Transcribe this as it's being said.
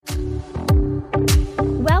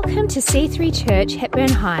to C3 Church,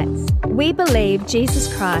 Hepburn Heights. We believe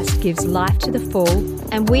Jesus Christ gives life to the full,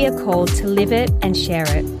 and we are called to live it and share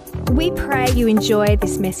it. We pray you enjoy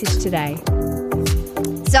this message today.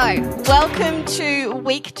 So, welcome to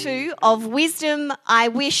week 2 of Wisdom I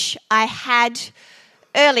Wish I Had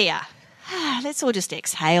Earlier. Let's all just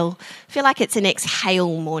exhale. I feel like it's an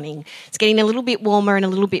exhale morning. It's getting a little bit warmer and a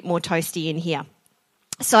little bit more toasty in here.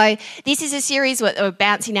 So this is a series where we're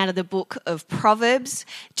bouncing out of the book of Proverbs.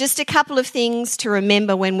 Just a couple of things to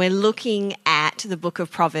remember when we're looking at the book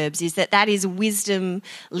of Proverbs is that is wisdom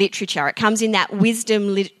literature. It comes in that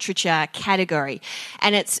wisdom literature category.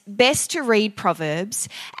 And it's best to read Proverbs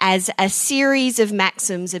as a series of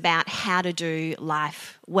maxims about how to do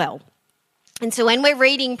life well. And so when we're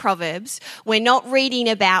reading Proverbs, we're not reading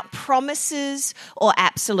about promises or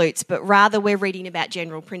absolutes, but rather we're reading about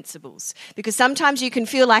general principles. Because sometimes you can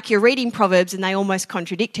feel like you're reading Proverbs and they almost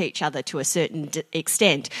contradict each other to a certain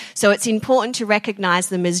extent. So it's important to recognise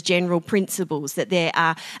them as general principles, that there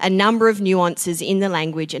are a number of nuances in the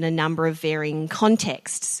language and a number of varying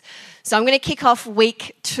contexts. So I'm going to kick off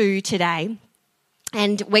week 2 today.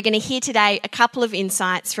 And we're going to hear today a couple of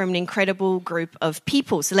insights from an incredible group of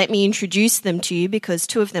people. So let me introduce them to you because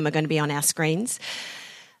 2 of them are going to be on our screens.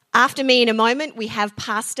 After me in a moment, we have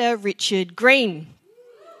Pastor Richard Green.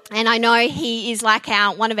 And I know he is like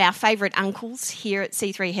one of our favourite uncles here at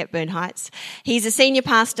C3 Hepburn Heights. He's a senior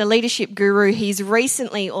pastor, leadership guru. He's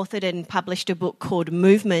recently authored and published a book called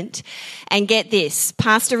Movement. And get this,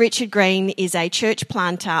 Pastor Richard Green is a church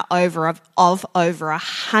planter of over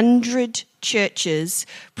 100 churches,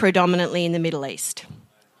 predominantly in the Middle East.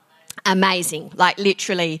 Amazing, like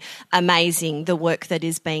literally amazing, the work that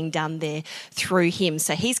is being done there through him.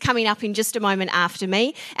 So he's coming up in just a moment after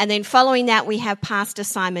me. And then following that, we have Pastor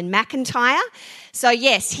Simon McIntyre. So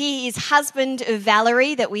yes, he is husband of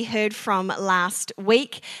Valerie that we heard from last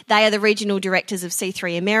week. They are the regional directors of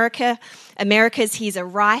C3 Americas. He's a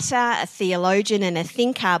writer, a theologian and a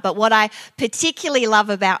thinker. But what I particularly love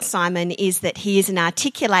about Simon is that he is an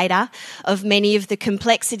articulator of many of the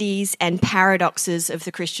complexities and paradoxes of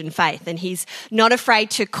the Christian faith. And he's not afraid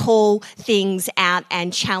to call things out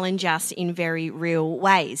and challenge us in very real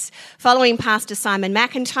ways. Following Pastor Simon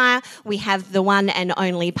McIntyre, we have the one and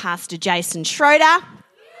only Pastor Jason Schroeder,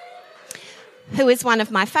 who is one of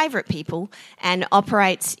my favourite people and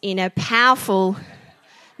operates in a powerful...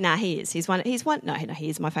 he is my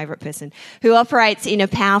favourite person who operates in a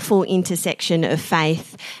powerful intersection of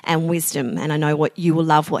faith and wisdom. And I know you will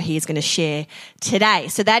love what he is going to share today.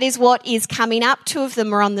 So that is what is coming up. 2 of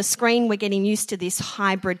them are on the screen. We're getting used to this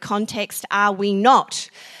hybrid context, are we not?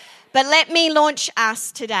 But let me launch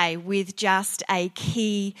us today with just a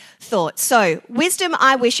key thought. So, wisdom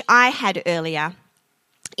I wish I had earlier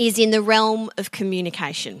is in the realm of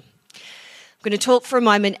communication. I'm going to talk for a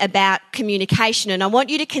moment about communication, and I want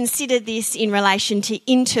you to consider this in relation to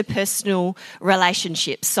interpersonal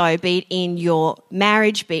relationships. So be it in your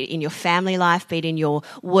marriage, be it in your family life, be it in your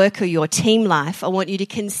work or your team life, I want you to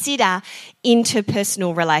consider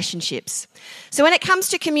interpersonal relationships. So when it comes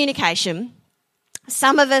to communication,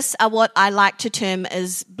 some of us are what I like to term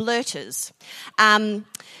as blurters.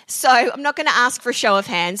 So I'm not going to ask for a show of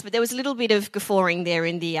hands, but there was a little bit of guffawing there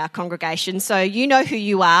in the congregation. So you know who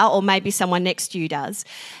you are, or maybe someone next to you does.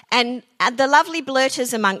 And the lovely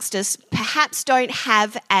blurters amongst us perhaps don't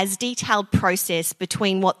have as detailed process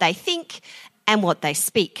between what they think and what they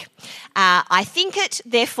speak. I think it,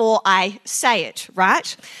 therefore I say it,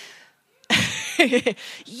 right?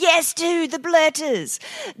 Yes, the blurters.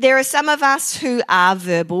 There are some of us who are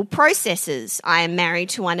verbal processors. I am married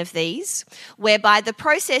to one of these, whereby the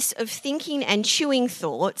process of thinking and chewing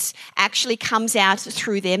thoughts actually comes out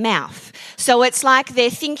through their mouth. So it's like they're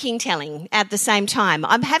thinking, telling at the same time.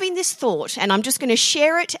 I'm having this thought and I'm just going to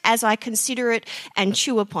share it as I consider it and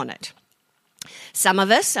chew upon it. Some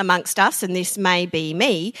of us, amongst us, and this may be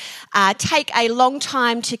me, take a long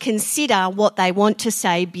time to consider what they want to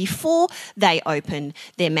say before they open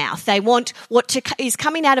their mouth. They want what is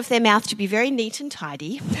coming out of their mouth to be very neat and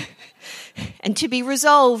tidy and to be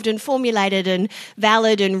resolved and formulated and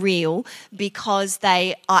valid and real because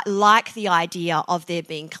they like the idea of there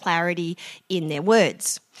being clarity in their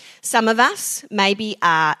words. Some of us maybe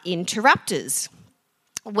are interrupters,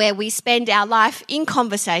 where we spend our life in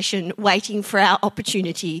conversation waiting for our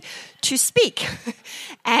opportunity to speak.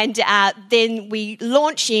 And then we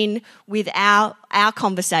launch in with our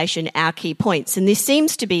conversation, our key points. And this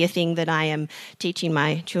seems to be a thing that I am teaching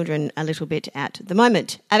my children a little bit at the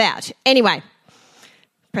moment about. Anyway,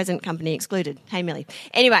 present company excluded. Hey, Millie.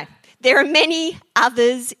 Anyway, There are many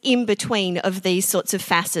others in between of these sorts of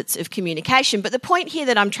facets of communication. But the point here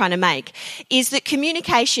that I'm trying to make is that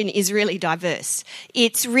communication is really diverse.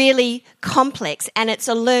 It's really complex and it's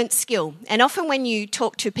a learnt skill. And often when you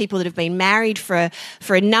talk to people that have been married for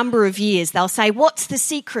a number of years, they'll say, what's the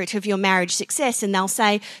secret of your marriage success? And they'll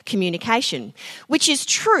say communication, which is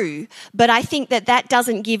true, but I think that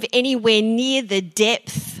doesn't give anywhere near the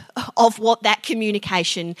depth of what that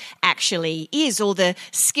communication actually is, or the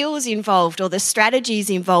skills involved, or the strategies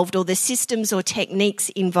involved, or the systems or techniques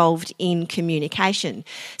involved in communication.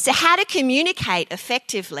 So how to communicate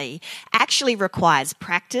effectively actually requires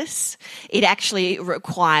practice. It actually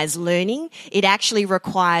requires learning. It actually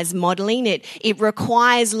requires modelling. It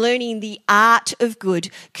requires learning the art of good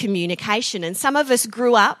communication. And some of us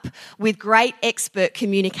grew up with great expert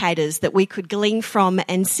communicators that we could glean from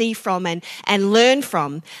and see from and learn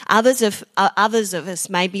from. Others of us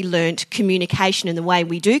maybe learnt communication and the way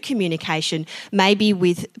we do communication maybe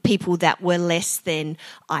with people that were less than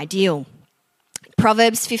ideal.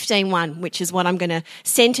 Proverbs 15:1, which is what I'm going to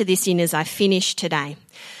centre this in as I finish today.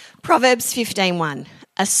 Proverbs 15:1,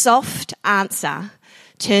 a soft answer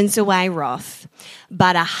turns away wrath,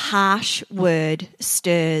 but a harsh word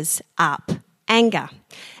stirs up anger.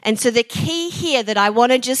 And so the key here that I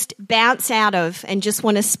want to just bounce out of and just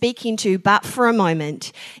want to speak into, but for a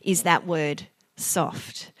moment, is that word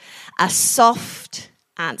soft. A soft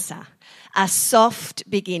answer, a soft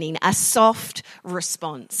beginning, a soft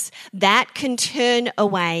response. That can turn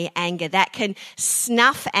away anger, that can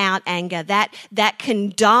snuff out anger, that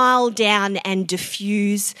can dial down and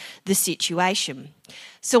diffuse the situation.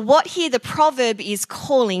 So what here the proverb is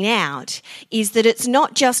calling out is that it's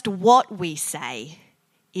not just what we say,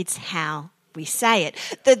 it's how we say it.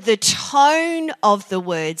 The tone of the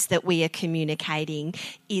words that we are communicating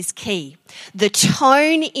is key. The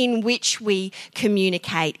tone in which we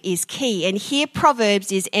communicate is key. And here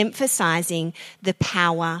Proverbs is emphasising the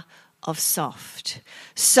power of soft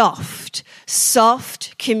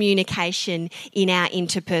communication in our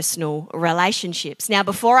interpersonal relationships. Now,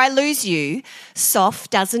 before I lose you, soft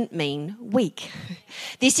doesn't mean weak.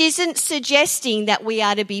 This isn't suggesting that we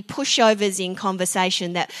are to be pushovers in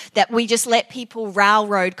conversation, that we just let people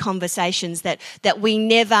railroad conversations, that we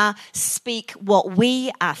never speak what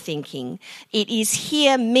we are thinking. It is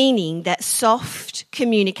here meaning that soft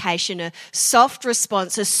communication, a soft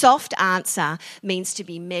response, a soft answer means to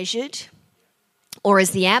be measured, or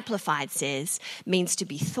as the Amplified says, means to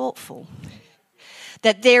be thoughtful.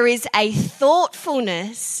 That there is a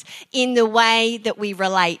thoughtfulness in the way that we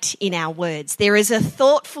relate in our words. There is a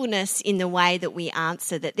thoughtfulness in the way that we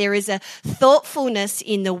answer, that there is a thoughtfulness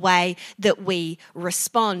in the way that we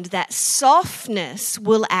respond. That softness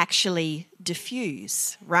will actually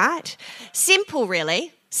diffuse, right? Simple,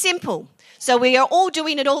 really. Simple. So we are all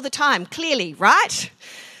doing it all the time, clearly, right?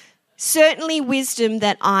 Certainly wisdom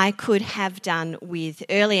that I could have done with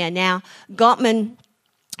earlier. Now, Gottman,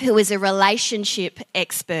 who is a relationship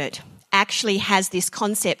expert, actually has this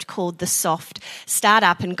concept called the soft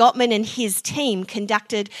startup. And Gottman and his team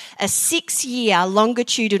conducted a 6-year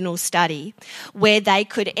longitudinal study where they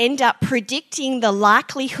could end up predicting the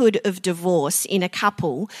likelihood of divorce in a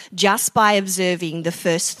couple just by observing the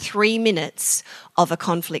first 3 minutes of a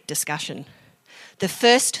conflict discussion. The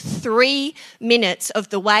first 3 minutes of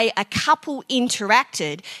the way a couple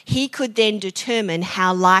interacted, he could then determine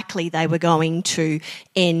how likely they were going to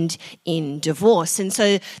end in divorce. And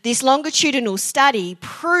so this longitudinal study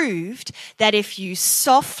proved that if you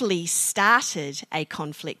softly started a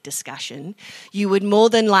conflict discussion, you would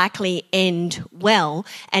more than likely end well,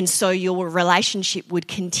 and so your relationship would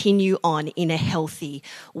continue on in a healthy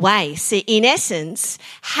way. So in essence,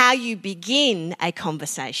 how you begin a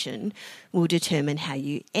conversation will determine how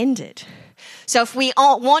you end it. So if we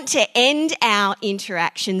want to end our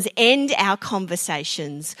interactions, end our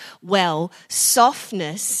conversations well,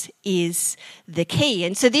 softness is the key.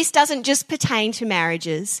 And so this doesn't just pertain to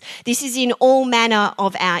marriages. This is in all manner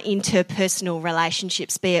of our interpersonal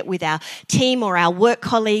relationships, be it with our team or our work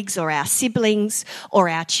colleagues or our siblings or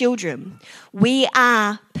our children. We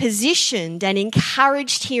are positioned and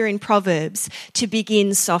encouraged here in Proverbs to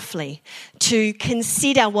begin softly, to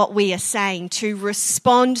consider what we are saying, to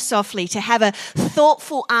respond softly, to have a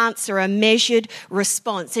thoughtful answer, a measured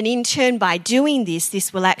response. And in turn, by doing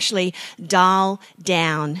this will actually dial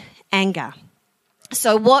down anger.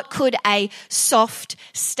 So what could a soft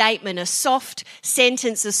statement, a soft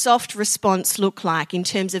sentence, a soft response look like in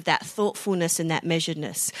terms of that thoughtfulness and that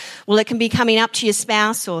measuredness? Well, it can be coming up to your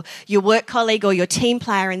spouse or your work colleague or your team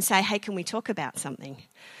player and say, hey, can we talk about something?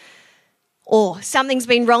 Or something's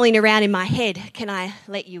been rolling around in my head. Can I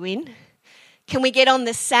let you in? Can we get on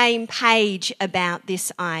the same page about this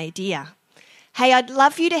idea? Hey, I'd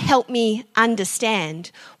love you to help me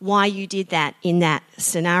understand why you did that in that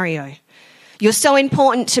scenario. You're so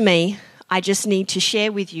important to me, I just need to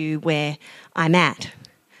share with you where I'm at.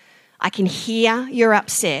 I can hear you're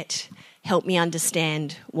upset. Help me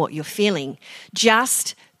understand what you're feeling.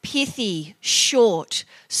 Just pithy, short,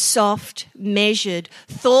 soft, measured,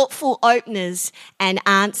 thoughtful openers and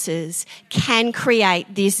answers can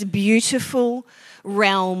create this beautiful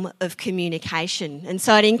realm of communication. And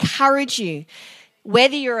so I'd encourage you,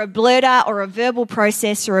 whether you're a blurter or a verbal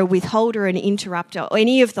processor, a withholder, an interrupter, or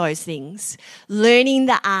any of those things, learning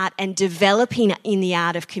the art and developing in the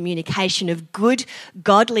art of communication, of good,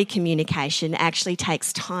 godly communication, actually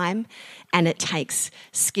takes time and it takes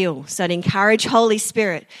skill. So I'd encourage Holy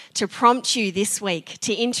Spirit to prompt you this week,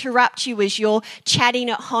 to interrupt you as you're chatting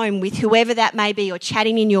at home with whoever that may be, or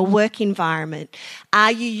chatting in your work environment.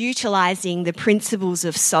 Are you utilising the principles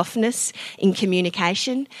of softness in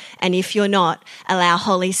communication? And if you're not, allow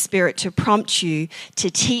Holy Spirit to prompt you, to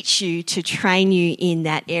teach you, to train you in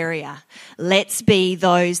that area. Let's be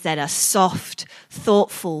those that are soft,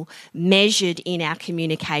 thoughtful, measured in our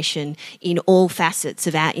communication in all facets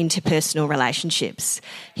of our interpersonal relationships.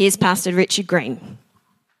 Here's Pastor Richard Green.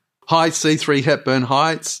 Hi, C3 Hepburn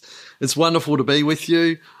Heights. It's wonderful to be with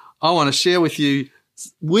you. I want to share with you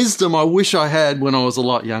wisdom I wish I had when I was a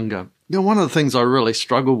lot younger. You know, one of the things I really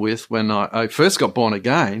struggled with when I first got born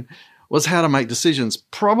again was how to make decisions.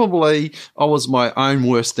 Probably I was my own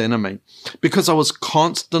worst enemy because I was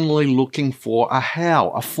constantly looking for a how,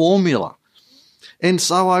 a formula. And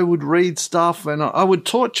so I would read stuff and I would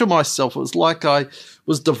torture myself. It was like I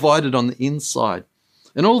was divided on the inside.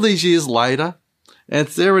 And all these years later, and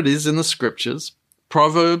there it is in the scriptures,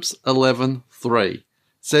 Proverbs 11:3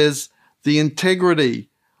 says, the integrity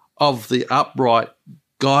of the upright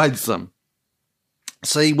guides them.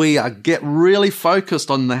 See, we get really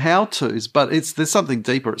focused on the how-tos, but there's something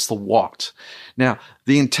deeper. It's the what. Now,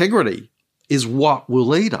 the integrity is what will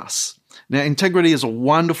lead us. Now, integrity is a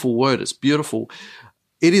wonderful word. It's beautiful.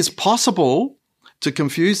 It is possible to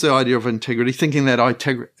confuse the idea of integrity, thinking that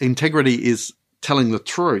integrity is telling the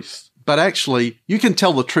truth. But actually, you can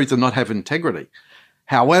tell the truth and not have integrity.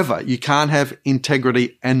 However, you can't have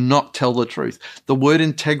integrity and not tell the truth. The word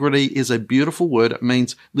integrity is a beautiful word. It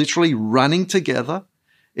means literally running together.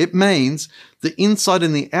 It means the inside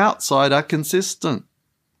and the outside are consistent.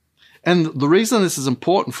 And the reason this is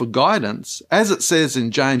important for guidance, as it says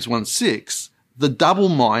in James 1:6, the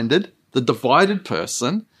double-minded, the divided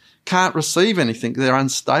person can't receive anything. They're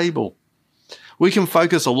unstable. We can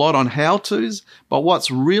focus a lot on how-tos, but what's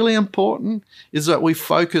really important is that we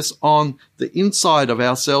focus on the inside of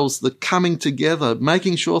ourselves, the coming together,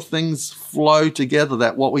 making sure things flow together,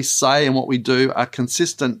 that what we say and what we do are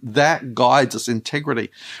consistent. That guides us, integrity.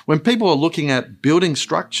 When people are looking at building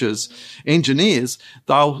structures, engineers,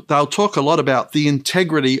 they'll talk a lot about the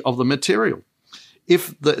integrity of the material.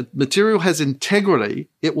 If the material has integrity,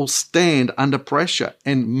 it will stand under pressure.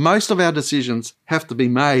 And most of our decisions have to be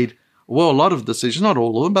made, well, a lot of decisions, not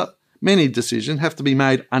all of them, but many decisions have to be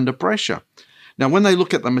made under pressure. Now, when they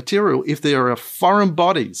look at the material, if there are foreign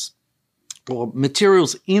bodies or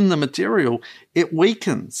materials in the material, it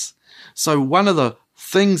weakens. So one of the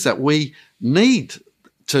things that we need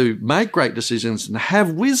to make great decisions and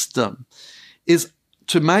have wisdom is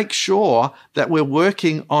to make sure that we're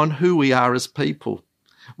working on who we are as people.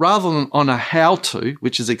 Rather than on a how-to,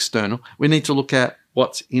 which is external, we need to look at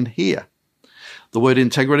what's in here. The word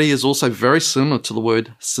integrity is also very similar to the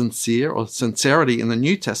word sincere or sincerity in the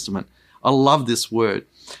New Testament. I love this word.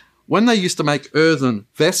 When they used to make earthen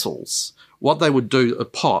vessels, what they would do,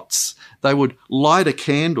 pots, they would light a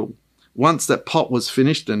candle once that pot was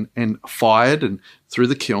finished and fired and through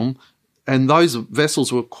the kiln. And those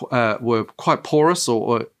vessels were quite porous,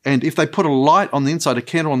 and if they put a light on the inside, a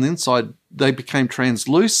candle on the inside, they became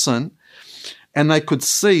translucent, and they could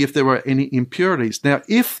see if there were any impurities. Now,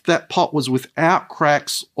 if that pot was without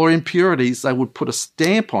cracks or impurities, they would put a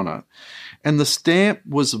stamp on it. And the stamp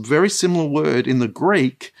was a very similar word in the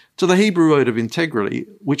Greek to the Hebrew word of integrity,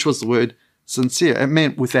 which was the word sincere. It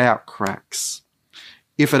meant without cracks.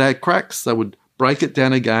 If it had cracks, they would break it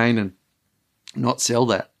down again and not sell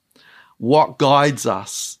that. What guides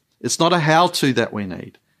us? It's not a how-to that we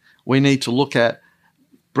need. We need to look at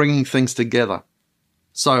bringing things together.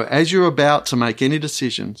 So as you're about to make any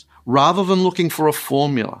decisions, rather than looking for a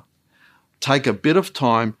formula, take a bit of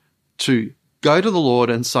time to go to the Lord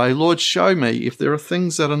and say, Lord, show me if there are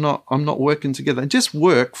things that I'm not working together. And just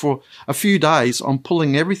work for a few days on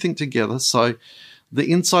pulling everything together so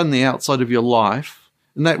the inside and the outside of your life,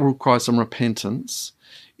 and that will require some repentance,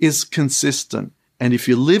 is consistent. And if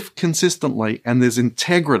you live consistently and there's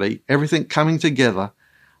integrity, everything coming together,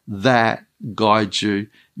 that guides you.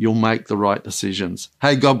 You'll make the right decisions.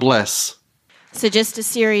 Hey, God bless. So just a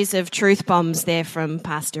series of truth bombs there from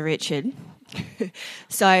Pastor Richard.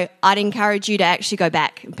 So I'd encourage you to actually go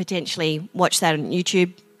back and potentially watch that on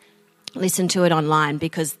YouTube, listen to it online,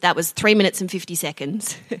 because that was 3 minutes and 50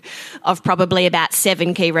 seconds of probably about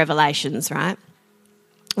 7 key revelations, right?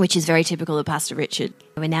 Which is very typical of Pastor Richard.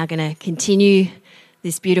 We're now going to continue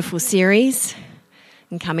this beautiful series.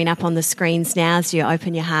 And coming up on the screens now as you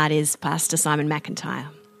open your heart is Pastor Simon McIntyre.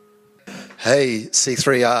 Hey,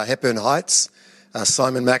 C3R Hepburn Heights.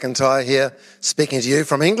 Simon McIntyre here, speaking to you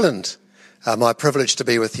from England. My privilege to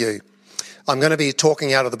be with you. I'm going to be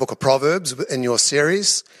talking out of the book of Proverbs in your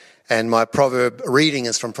series, and my proverb reading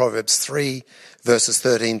is from Proverbs 3, verses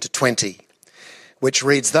 13 to 20, which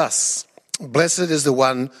reads thus: Blessed is the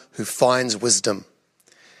one who finds wisdom,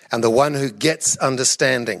 and the one who gets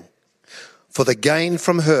understanding. For the gain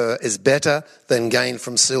from her is better than gain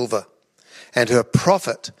from silver, and her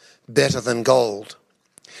profit better than gold.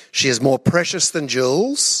 She is more precious than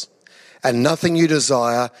jewels, and nothing you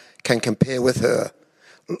desire can compare with her.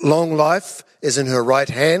 Long life is in her right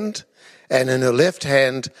hand, and in her left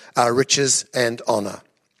hand are riches and honour.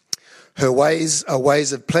 Her ways are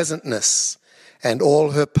ways of pleasantness, and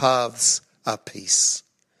all her paths are peace.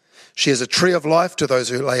 She is a tree of life to those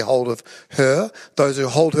who lay hold of her. Those who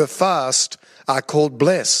hold her fast are called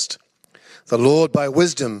blessed. The Lord by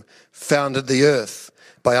wisdom founded the earth.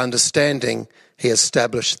 By understanding he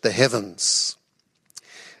established the heavens.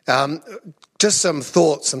 Just some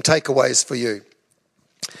thoughts, some takeaways for you.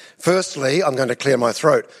 Firstly, I'm going to clear my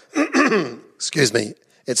throat. Excuse me.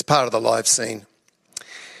 It's part of the live scene.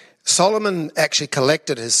 Solomon actually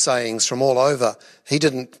collected his sayings from all over. He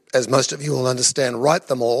didn't, as most of you will understand, write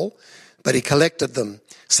them all, but he collected them.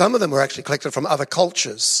 Some of them were actually collected from other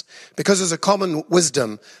cultures because there's a common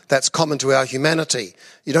wisdom that's common to our humanity.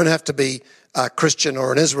 You don't have to be a Christian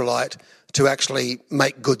or an Israelite to actually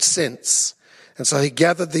make good sense. And so he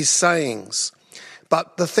gathered these sayings.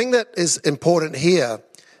 But the thing that is important here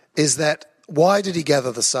is that why did he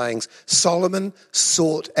gather the sayings? Solomon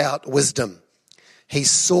sought out wisdom. He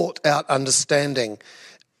sought out understanding.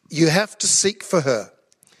 You have to seek for her.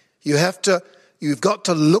 You've got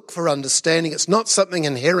to look for understanding. It's not something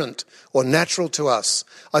inherent or natural to us.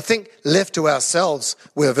 I think left to ourselves,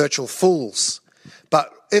 we're virtual fools.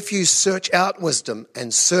 But if you search out wisdom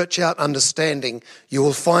and search out understanding, you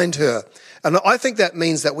will find her. And I think that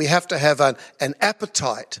means that we have to have an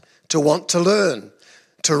appetite to want to learn,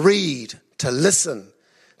 to read, to listen,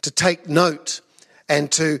 to take note, and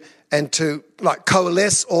to like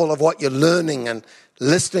coalesce all of what you're learning and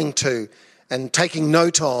listening to and taking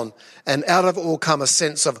note on, and out of it will come a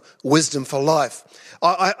sense of wisdom for life.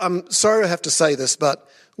 I'm sorry I have to say this, but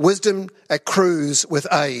wisdom accrues with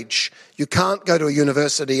age. You can't go to a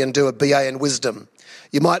university and do a BA in wisdom.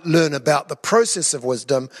 You might learn about the process of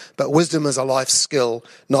wisdom, but wisdom is a life skill,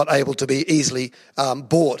 not able to be easily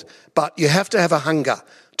bought. But you have to have a hunger.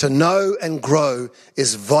 To know and grow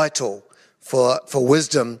is vital for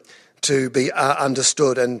wisdom to be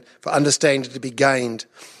understood and for understanding to be gained.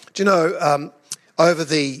 Do you know, over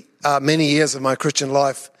the many years of my Christian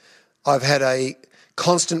life, I've had a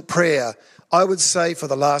constant prayer. I would say for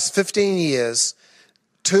the last 15 years,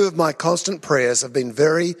 2 of my constant prayers have been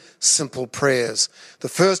very simple prayers. The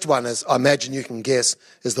first one is, I imagine you can guess,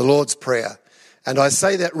 is the Lord's Prayer. And I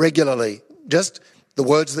say that regularly, just the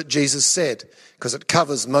words that Jesus said, because it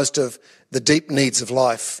covers most of the deep needs of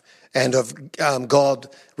life and of God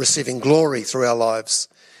receiving glory through our lives.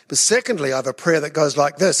 But secondly, I have a prayer that goes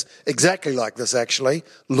like this, exactly like this actually.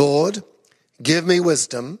 Lord, give me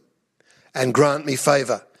wisdom and grant me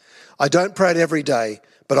favour. I don't pray it every day,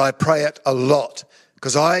 but I pray it a lot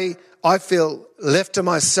because I feel left to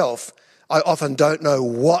myself, I often don't know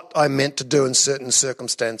what I'm meant to do in certain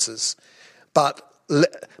circumstances. But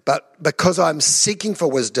because I'm seeking for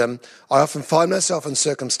wisdom, I often find myself in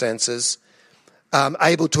circumstances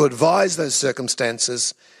able to advise those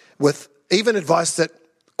circumstances with even advice that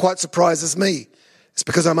quite surprises me. It's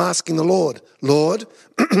because I'm asking the Lord, Lord,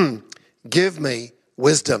 give me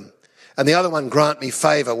wisdom. And the other one, grant me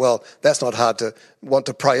favour. Well, that's not hard to want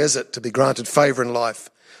to pray, is it? To be granted favour in life.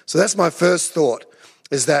 So that's my first thought,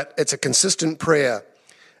 is that it's a consistent prayer.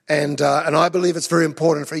 And I believe it's very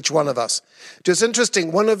important for each one of us. It's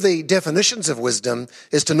interesting, one of the definitions of wisdom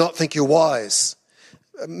is to not think you're wise.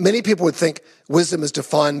 Many people would think wisdom is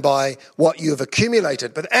defined by what you have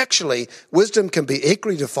accumulated, but actually wisdom can be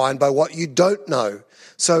equally defined by what you don't know.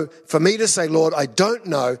 So for me to say, Lord, I don't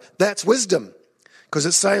know, that's wisdom. because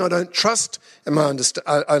it's saying I don't trust in my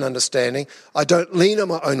own understanding. I don't lean on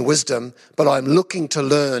my own wisdom, but I'm looking to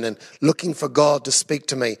learn and looking for God to speak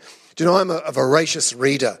to me. Do you know, I'm a voracious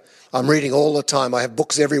reader. I'm reading all the time. I have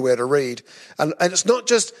books everywhere to read. And it's not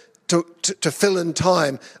just to fill in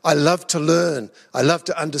time. I love to learn. I love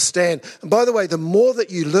to understand. And by the way, the more that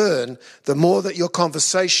you learn, the more that your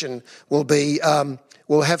conversation will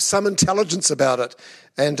have some intelligence about it.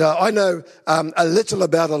 And I know a little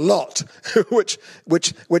about a lot, which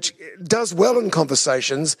does well in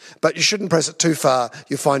conversations, but you shouldn't press it too far.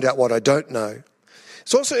 You find out what I don't know.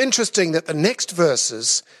 It's also interesting that the next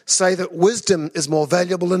verses say that wisdom is more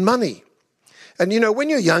valuable than money. And, you know, when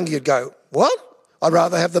you're young, you'd go, what? I'd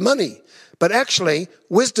rather have the money. But actually,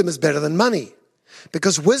 wisdom is better than money,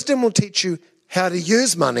 because wisdom will teach you how to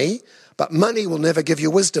use money, but money will never give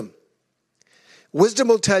you wisdom. Wisdom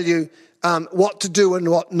will tell you what to do and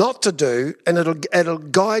what not to do, and it'll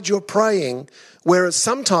guide your praying, whereas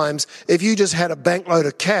sometimes if you just had a bankload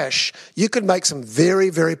of cash, you could make some very,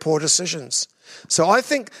 very poor decisions. So I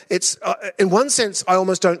think it's, in one sense, I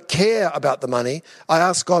almost don't care about the money. I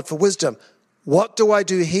ask God for wisdom. What do I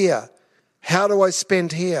do here? How do I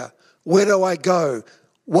spend here? Where do I go?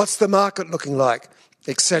 What's the market looking like?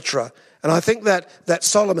 Etc. And I think that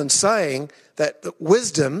Solomon's saying that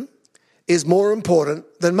wisdom is more important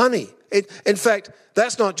than money. In fact,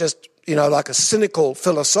 that's not just, you know, like a cynical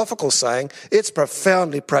philosophical saying. It's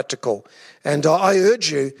profoundly practical. And I urge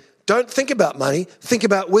you, don't think about money, think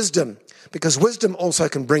about wisdom, because wisdom also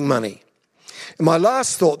can bring money. And my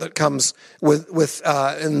last thought that comes with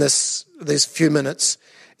in these few minutes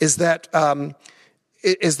is that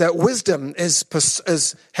wisdom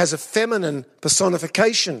has a feminine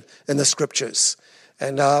personification in the scriptures.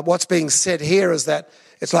 And what's being said here is that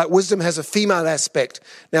it's like wisdom has a female aspect.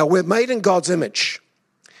 Now, we're made in God's image,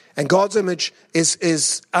 and God's image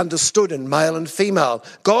is understood in male and female.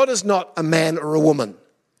 God is not a man or a woman,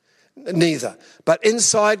 neither. But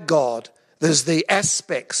inside God, there's the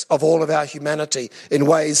aspects of all of our humanity in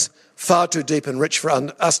ways far too deep and rich for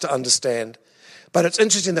us to understand. But it's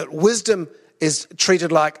interesting that wisdom is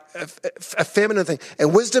treated like a feminine thing.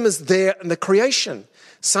 And wisdom is there in the creation.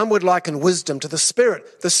 Some would liken wisdom to the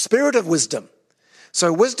spirit of wisdom.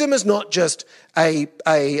 So wisdom is not just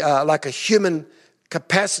like a human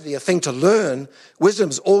capacity, a thing to learn. Wisdom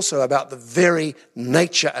is also about the very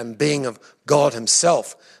nature and being of God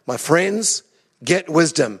himself. My friends, get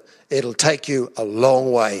wisdom. It'll take you a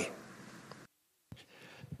long way.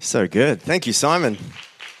 So good. Thank you, Simon.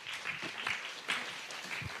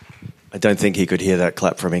 I don't think he could hear that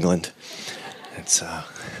clap from England. It's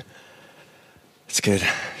good.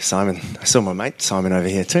 Simon, I saw my mate Simon over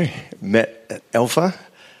here too. Met at Alpha.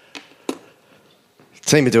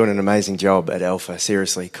 Team are doing an amazing job at Alpha.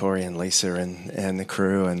 Seriously, Corey and Lisa and the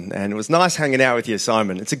crew. And it was nice hanging out with you,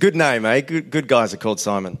 Simon. It's a good name, eh? Good guys are called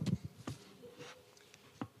Simon.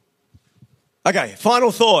 Okay,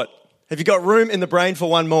 final thought. Have you got room in the brain for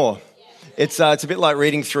one more? It's a bit like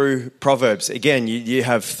reading through Proverbs. Again, you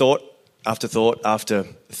have thought after thought after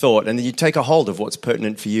thought, and then you take a hold of what's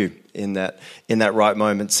pertinent for you in that right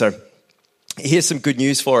moment. So here's some good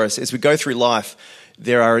news for us. As we go through life,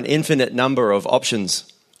 there are an infinite number of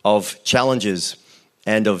options, of challenges,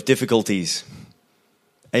 and of difficulties.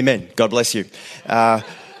 Amen. God bless you. And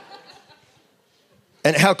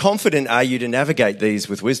how confident are you to navigate these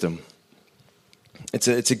with wisdom? It's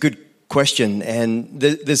a good question, and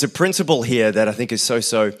there's a principle here that I think is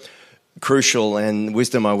so crucial, and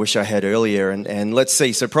wisdom I wish I had earlier. And let's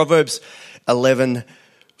see. So Proverbs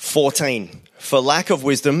 11:14. For lack of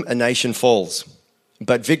wisdom, a nation falls,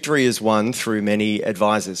 but victory is won through many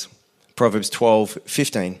advisors. Proverbs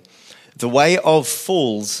 12:15. The way of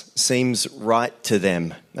fools seems right to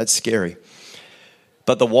them. That's scary.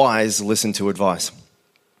 But the wise listen to advice.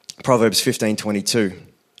 Proverbs 15:22.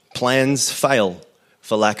 Plans fail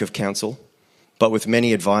for lack of counsel, but with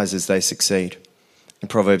many advisors they succeed. In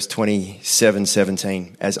Proverbs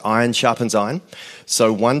 27:17, as iron sharpens iron,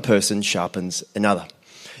 so one person sharpens another.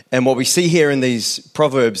 And what we see here in these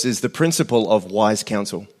Proverbs is the principle of wise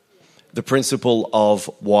counsel. The principle of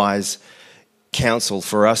wise counsel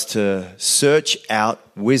for us to search out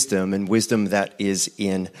wisdom, and wisdom that is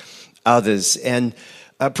in others. And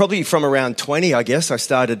probably from around 20, I guess, I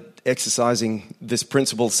started exercising this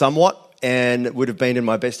principle somewhat, and it would have been in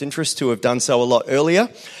my best interest to have done so a lot earlier,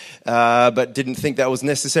 but didn't think that was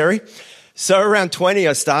necessary. So around 20,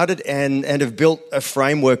 I started and have built a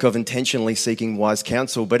framework of intentionally seeking wise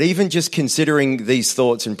counsel. But even just considering these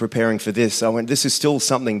thoughts and preparing for this, I went, this is still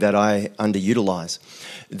something that I underutilize,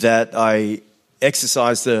 that I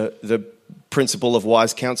exercise the principle of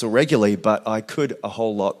wise counsel regularly, but I could a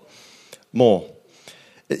whole lot more.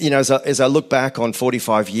 As I look back on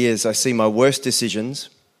 45 years, I see my worst decisions,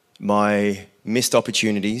 my missed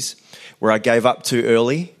opportunities, where I gave up too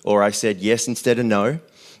early, or I said yes instead of no,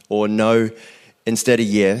 or no instead of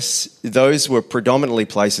yes. Those were predominantly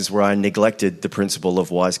places where I neglected the principle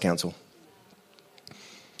of wise counsel.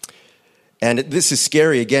 And this is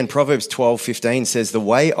scary again. Proverbs 12:15 says, "The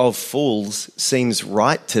way of fools seems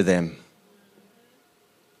right to them.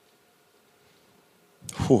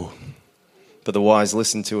 Whew. But the wise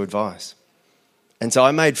listen to advice." And so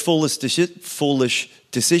I made foolish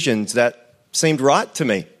decisions that seemed right to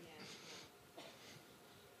me.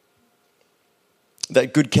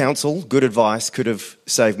 That good counsel, good advice could have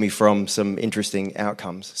saved me from some interesting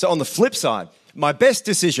outcomes. So on the flip side, my best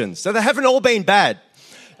decisions, so they haven't all been bad.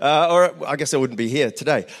 Or I guess I wouldn't be here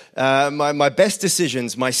today. My best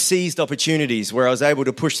decisions, my seized opportunities where I was able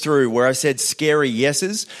to push through, where I said scary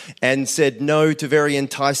yeses and said no to very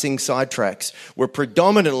enticing sidetracks, were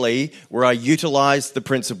predominantly where I utilized the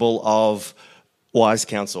principle of wise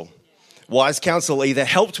counsel. Wise counsel either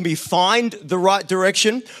helped me find the right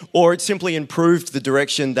direction or it simply improved the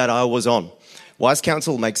direction that I was on. Wise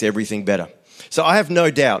counsel makes everything better. So I have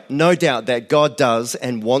no doubt that God does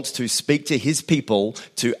and wants to speak to his people,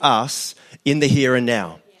 to us, in the here and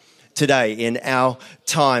now, today, in our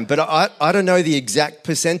time. But I don't know the exact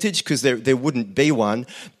percentage because there wouldn't be one,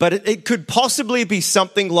 but it could possibly be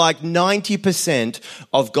something like 90%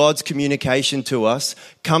 of God's communication to us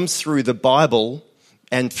comes through the Bible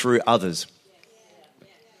and through others.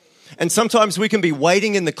 And sometimes we can be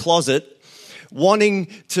waiting in the closet wanting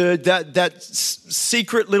to that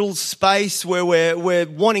secret little space where we're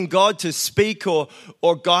wanting God to speak or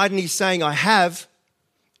guide, and he's saying, I have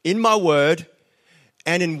in my word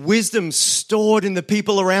and in wisdom stored in the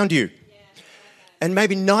people around you. And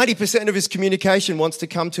maybe 90% of his communication wants to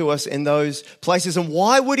come to us in those places. And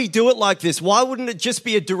why would he do it like this? Why wouldn't it just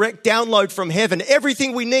be a direct download from heaven,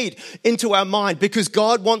 everything we need into our mind? Because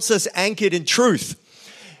God wants us anchored in truth.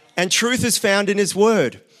 And truth is found in his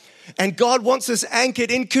word. And God wants us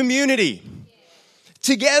anchored in community,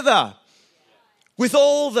 together, with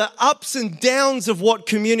all the ups and downs of what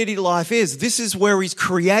community life is. This is where he's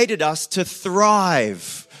created us to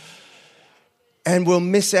thrive. And we'll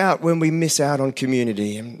miss out when we miss out on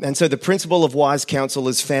community. And so the principle of wise counsel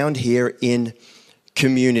is found here in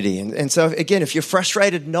community. And so again, if you're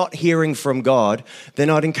frustrated not hearing from God, then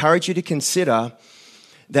I'd encourage you to consider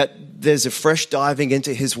that there's a fresh diving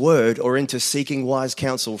into his word or into seeking wise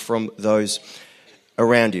counsel from those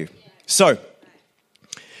around you. So,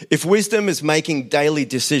 if wisdom is making daily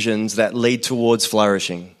decisions that lead towards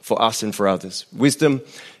flourishing for us and for others, wisdom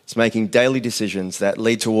is making daily decisions that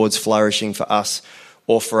lead towards flourishing for us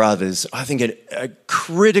or for others, I think a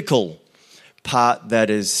critical part that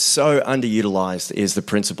is so underutilized is the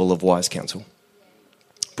principle of wise counsel.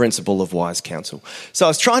 Principle of wise counsel. So I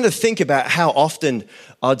was trying to think about how often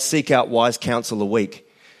I'd seek out wise counsel a week.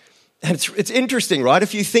 And it's interesting, right?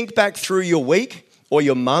 If you think back through your week or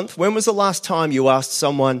your month, when was the last time you asked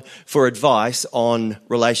someone for advice on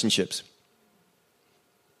relationships?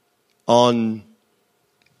 On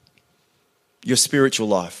your spiritual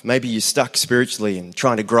life? Maybe you're stuck spiritually and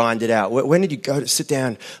trying to grind it out. When did you go to sit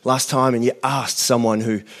down last time and you asked someone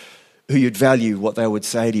who you'd value what they would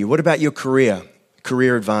say to you? What about your career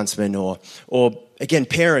advancement, or again,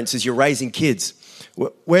 parents as you're raising kids?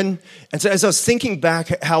 And so as I was thinking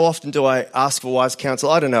back, how often do I ask for wise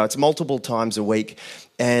counsel? I don't know. It's multiple times a week.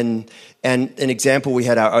 And an example, we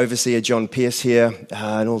had our overseer, John Pierce, here,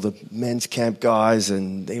 and all the men's camp guys,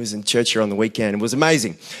 and he was in church here on the weekend. It was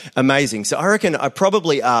amazing. So I reckon I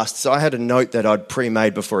probably asked, so I had a note that I'd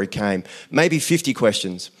pre-made before he came, maybe 50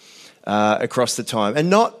 questions. Across the time, and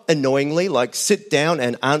not annoyingly like sit down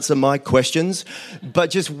and answer my questions, but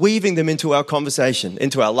just weaving them into our conversation,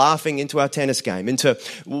 into our laughing, into our tennis game, into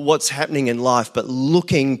what's happening in life, but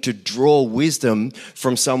looking to draw wisdom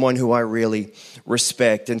from someone who I really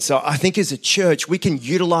respect. And so I think as a church, we can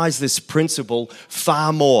utilize this principle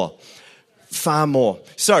far more.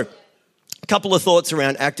 So a couple of thoughts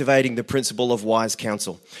around activating the principle of wise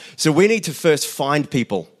counsel. So we need to first find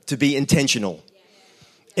people, to be intentional.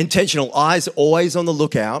 Intentional, eyes always on the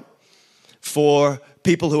lookout for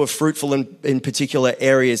people who are fruitful in particular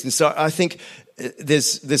areas. And so I think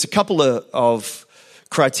there's a couple of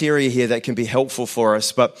criteria here that can be helpful for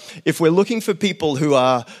us. But if we're looking for people who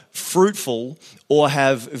are fruitful or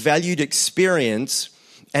have valued experience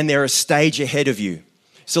and they're a stage ahead of you.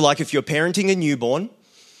 So like if you're parenting a newborn,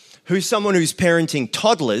 who's someone who's parenting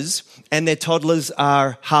toddlers and their toddlers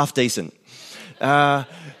are half decent,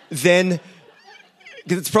 then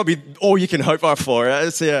it's probably all you can hope for.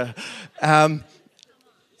 And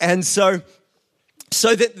so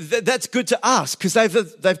So that's good to ask because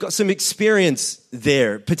they've got some experience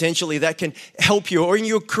there potentially that can help you, or in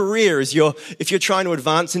your career if you're trying to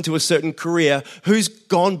advance into a certain career, who's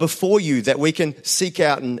gone before you that we can seek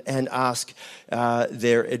out and ask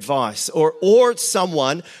their advice, or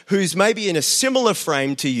someone who's maybe in a similar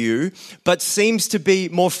frame to you but seems to be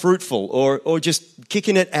more fruitful or just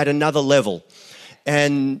kicking it at another level.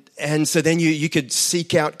 And so then you could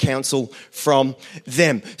seek out counsel from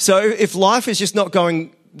them. So if life is just not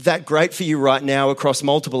going that great for you right now across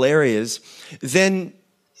multiple areas, then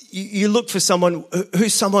you look for someone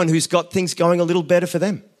who's got things going a little better for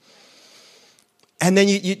them. And then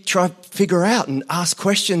you try to figure out and ask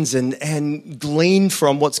questions and glean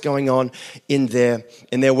from what's going on in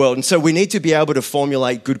their world. And so we need to be able to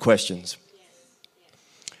formulate good questions.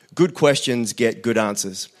 Good questions get good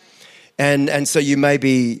answers. And so you may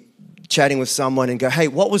be chatting with someone and go, hey,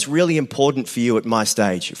 what was really important for you at my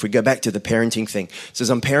stage? If we go back to the parenting thing. So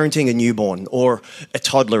as I'm parenting a newborn or a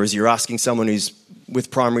toddler, as you're asking someone who's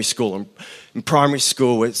with primary school, and in primary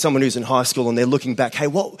school, with someone who's in high school, and they're looking back, hey,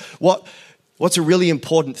 what's a really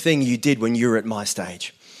important thing you did when you were at my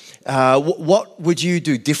stage? What would you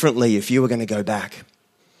do differently if you were going to go back?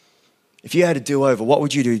 If you had a do-over, what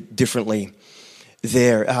would you do differently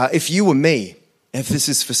there? If you were me, if this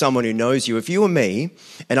is for someone who knows you, if you were me,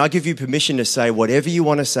 and I give you permission to say whatever you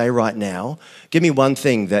want to say right now, give me one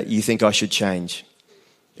thing that you think I should change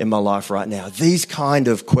in my life right now. These kind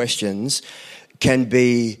of questions can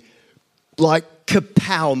be like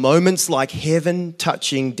kapow, moments like heaven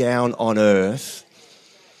touching down on earth,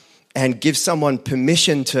 and give someone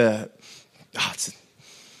permission to...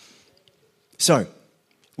 So,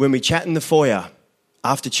 when we chat in the foyer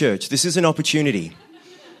after church, this is an opportunity.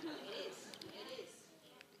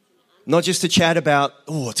 Not just to chat about,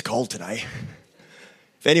 it's cold today.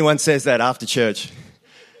 If anyone says that after church,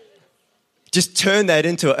 just turn that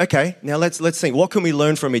into, okay, now let's think, what can we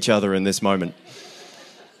learn from each other in this moment?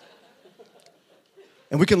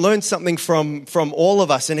 And we can learn something from all of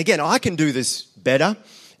us. And again, I can do this better.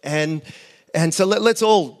 And so let's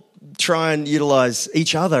all try and utilize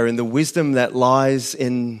each other and the wisdom that lies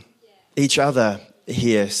in each other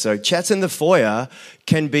here. So chats in the foyer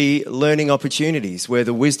can be learning opportunities where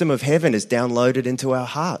the wisdom of heaven is downloaded into our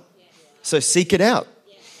heart. So seek it out.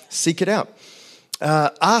 Seek it out.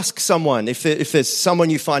 Ask someone if there's someone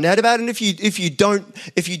you find out about, and if you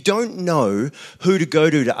don't know who to go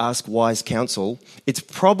to ask wise counsel, it's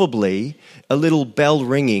probably a little bell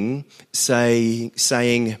ringing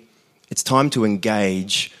saying it's time to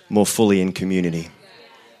engage more fully in community.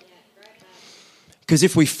 Because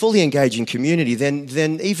if we fully engage in community,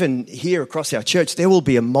 then even here across our church, there will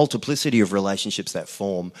be a multiplicity of relationships that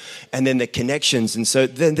form, and then the connections. And so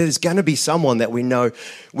then there's going to be someone that we know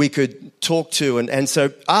we could talk to. And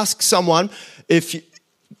so ask someone,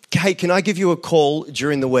 hey, can I give you a call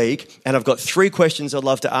during the week? And I've got 3 questions I'd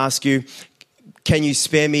love to ask you. Can you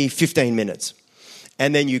spare me 15 minutes?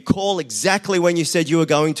 And then you call exactly when you said you were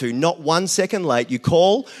going to, not 1 second late. You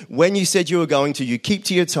call when you said you were going to. You keep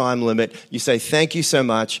to your time limit. You say, thank you so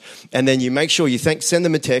much. And then you make sure you send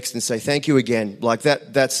them a text and say, thank you again. Like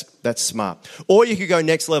that's smart. Or you could go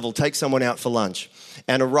next level, take someone out for lunch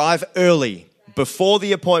and arrive early before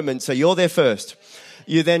the appointment. So you're there first.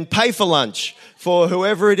 You then pay for lunch for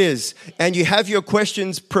whoever it is. And you have your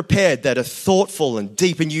questions prepared that are thoughtful and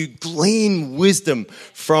deep. And you glean wisdom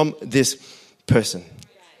from this person.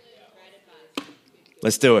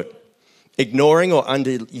 Let's do it. Ignoring or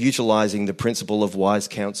underutilizing the principle of wise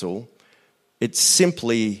counsel, it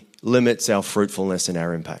simply limits our fruitfulness and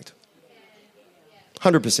our impact.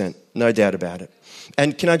 100%, no doubt about it.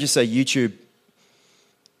 And can I just say, YouTube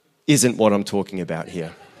isn't what I'm talking about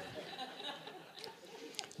here.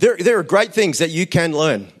 There are great things that you can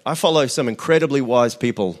learn. I follow some incredibly wise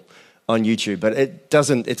people on YouTube, but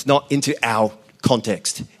it's not into our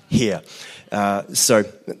context here. So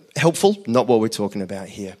helpful, not what we're talking about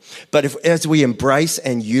here. But as we embrace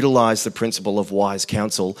and utilize the principle of wise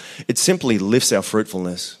counsel, it simply lifts our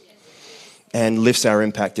fruitfulness and lifts our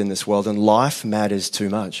impact in this world. And life matters too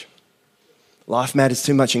much. Life matters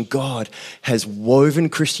too much, and God has woven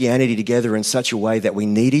Christianity together in such a way that we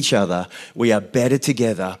need each other, we are better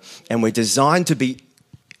together, and we're designed to be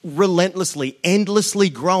relentlessly, endlessly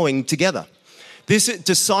growing together. This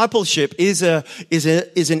discipleship is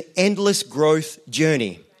an endless growth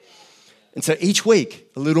journey. And so each week,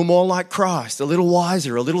 a little more like Christ, a little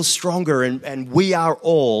wiser, a little stronger, and we are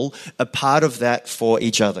all a part of that for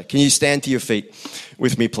each other. Can you stand to your feet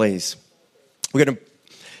with me, please? We're going to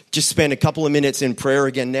just spend a couple of minutes in prayer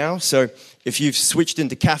again now. So if you've switched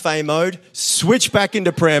into cafe mode, switch back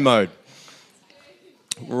into prayer mode.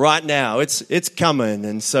 right now. It's coming.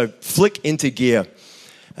 And so flick into gear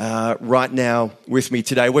right now with me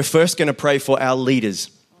today. We're first going to pray for our leaders.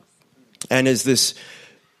 And as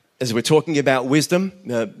we're talking about wisdom,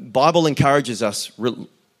 the Bible encourages us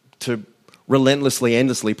to relentlessly,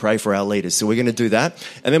 endlessly pray for our leaders. So we're going to do that.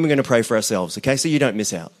 And then we're going to pray for ourselves, okay? So you don't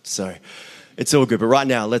miss out. So it's all good. But right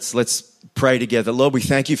now, let's pray together. Lord, we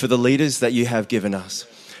thank you for the leaders that you have given us.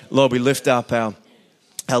 Lord, we lift up our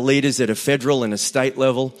leaders at a federal and a state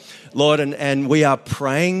level. Lord, and we are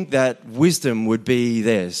praying that wisdom would be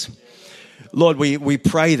theirs. Lord, we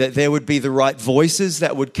pray that there would be the right voices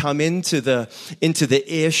that would come into the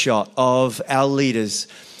earshot of our leaders.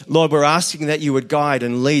 Lord, we're asking that you would guide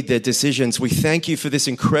and lead their decisions. We thank you for this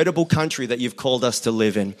incredible country that you've called us to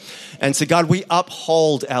live in. And so, God, we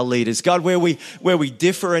uphold our leaders. God, where we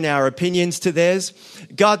differ in our opinions to theirs,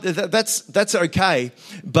 God, that's okay,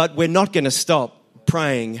 but we're not going to stop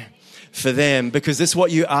praying for them because that's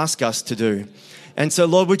what you ask us to do. And so,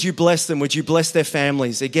 Lord, would you bless them? Would you bless their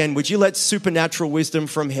families? Again, would you let supernatural wisdom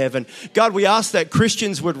from heaven? God, we ask that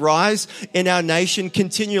Christians would rise in our nation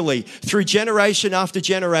continually through generation after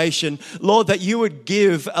generation. Lord, that you would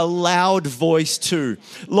give a loud voice to.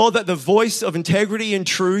 Lord, that the voice of integrity and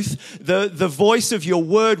truth, the voice of your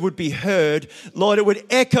word would be heard. Lord, it would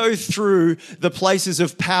echo through the places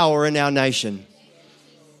of power in our nation.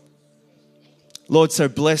 Lord, so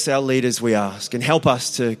bless our leaders, we ask, and help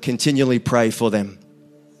us to continually pray for them.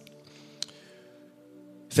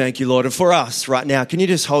 Thank you, Lord. And for us right now, can you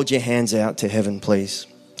just hold your hands out to heaven, please?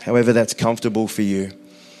 However that's comfortable for you.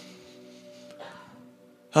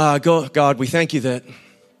 God, we thank you that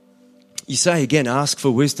you say again, ask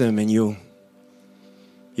for wisdom and you'll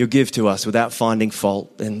give to us without finding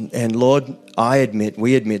fault. And Lord,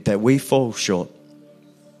 we admit that we fall short.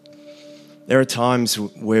 There are times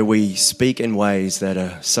where we speak in ways that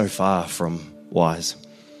are so far from wise,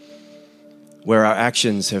 where our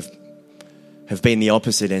actions have been the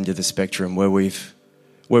opposite end of the spectrum, where we've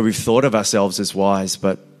thought of ourselves as wise,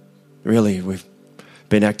 but really we've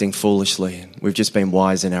been acting foolishly and we've just been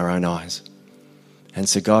wise in our own eyes. And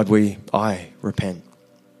so, God, I repent.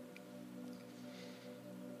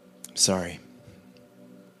 I'm sorry.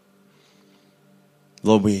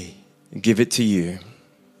 Lord, we give it to you.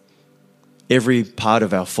 Every part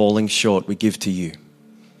of our falling short, we give to you.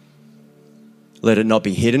 Let it not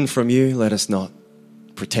be hidden from you. Let us not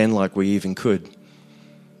pretend like we even could.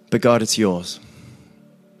 But God, it's yours.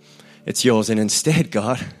 It's yours. And instead,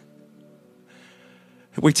 God,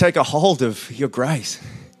 we take a hold of your grace,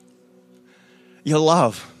 your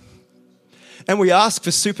love. And we ask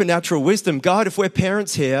for supernatural wisdom. God, if we're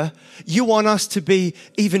parents here, you want us to be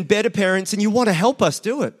even better parents and you want to help us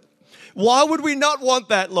do it. Why would we not want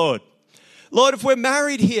that, Lord? Lord, if we're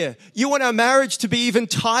married here, you want our marriage to be even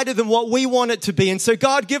tighter than what we want it to be. And so,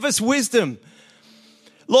 God, give us wisdom.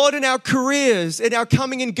 Lord, in our careers, in our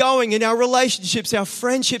coming and going, in our relationships, our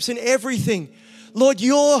friendships, and everything. Lord,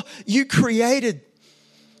 you created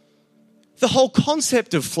the whole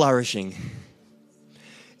concept of flourishing.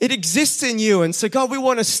 It exists in you. And so, God, we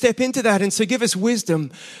want to step into that. And so give us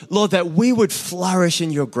wisdom, Lord, that we would flourish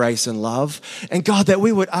in your grace and love. And God, that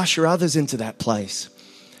we would usher others into that place.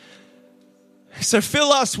 So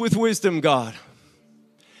fill us with wisdom, God.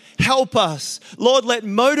 Help us. Lord, let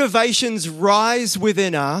motivations rise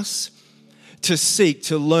within us to seek,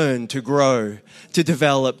 to learn, to grow, to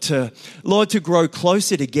develop, to grow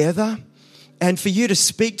closer together and for you to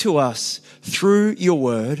speak to us through your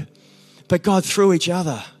word, but God, through each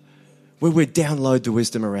other, where we download the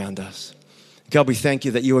wisdom around us. God, we thank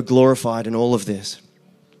you that you are glorified in all of this.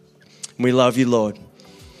 We love you, Lord.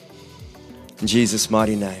 In Jesus'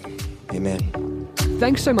 mighty name, amen.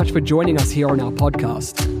 Thanks so much for joining us here on our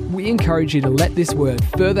podcast. We encourage you to let this word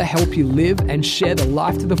further help you live and share the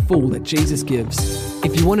life to the full that Jesus gives.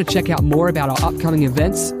 If you want to check out more about our upcoming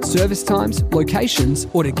events, service times, locations,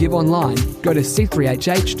 or to give online, go to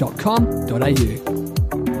c3hh.com.au.